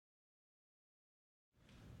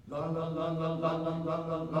In the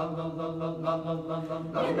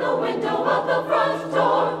window of the front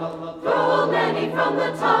door, throw old Nanny from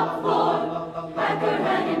the top floor. Pack her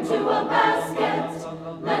head into a basket,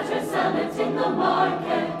 let her sell it in the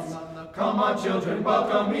market. Come on, children,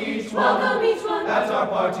 welcome each one. Welcome each one. At our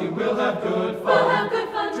party we'll have good fun. We'll have good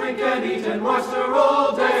fun. Drink and eat and moisture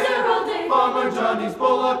all day. Moisture all day. Farmer Johnny's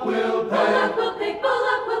bullock will pay. Bullock will pay,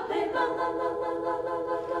 bullock will pay. La la la la la la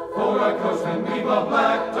la la. For a coachman we've a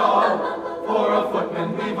black dog. For a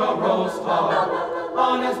footman we've a roast hog.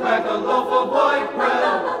 On his back a loaf of white bread.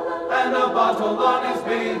 And a bottle on his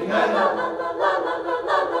big head.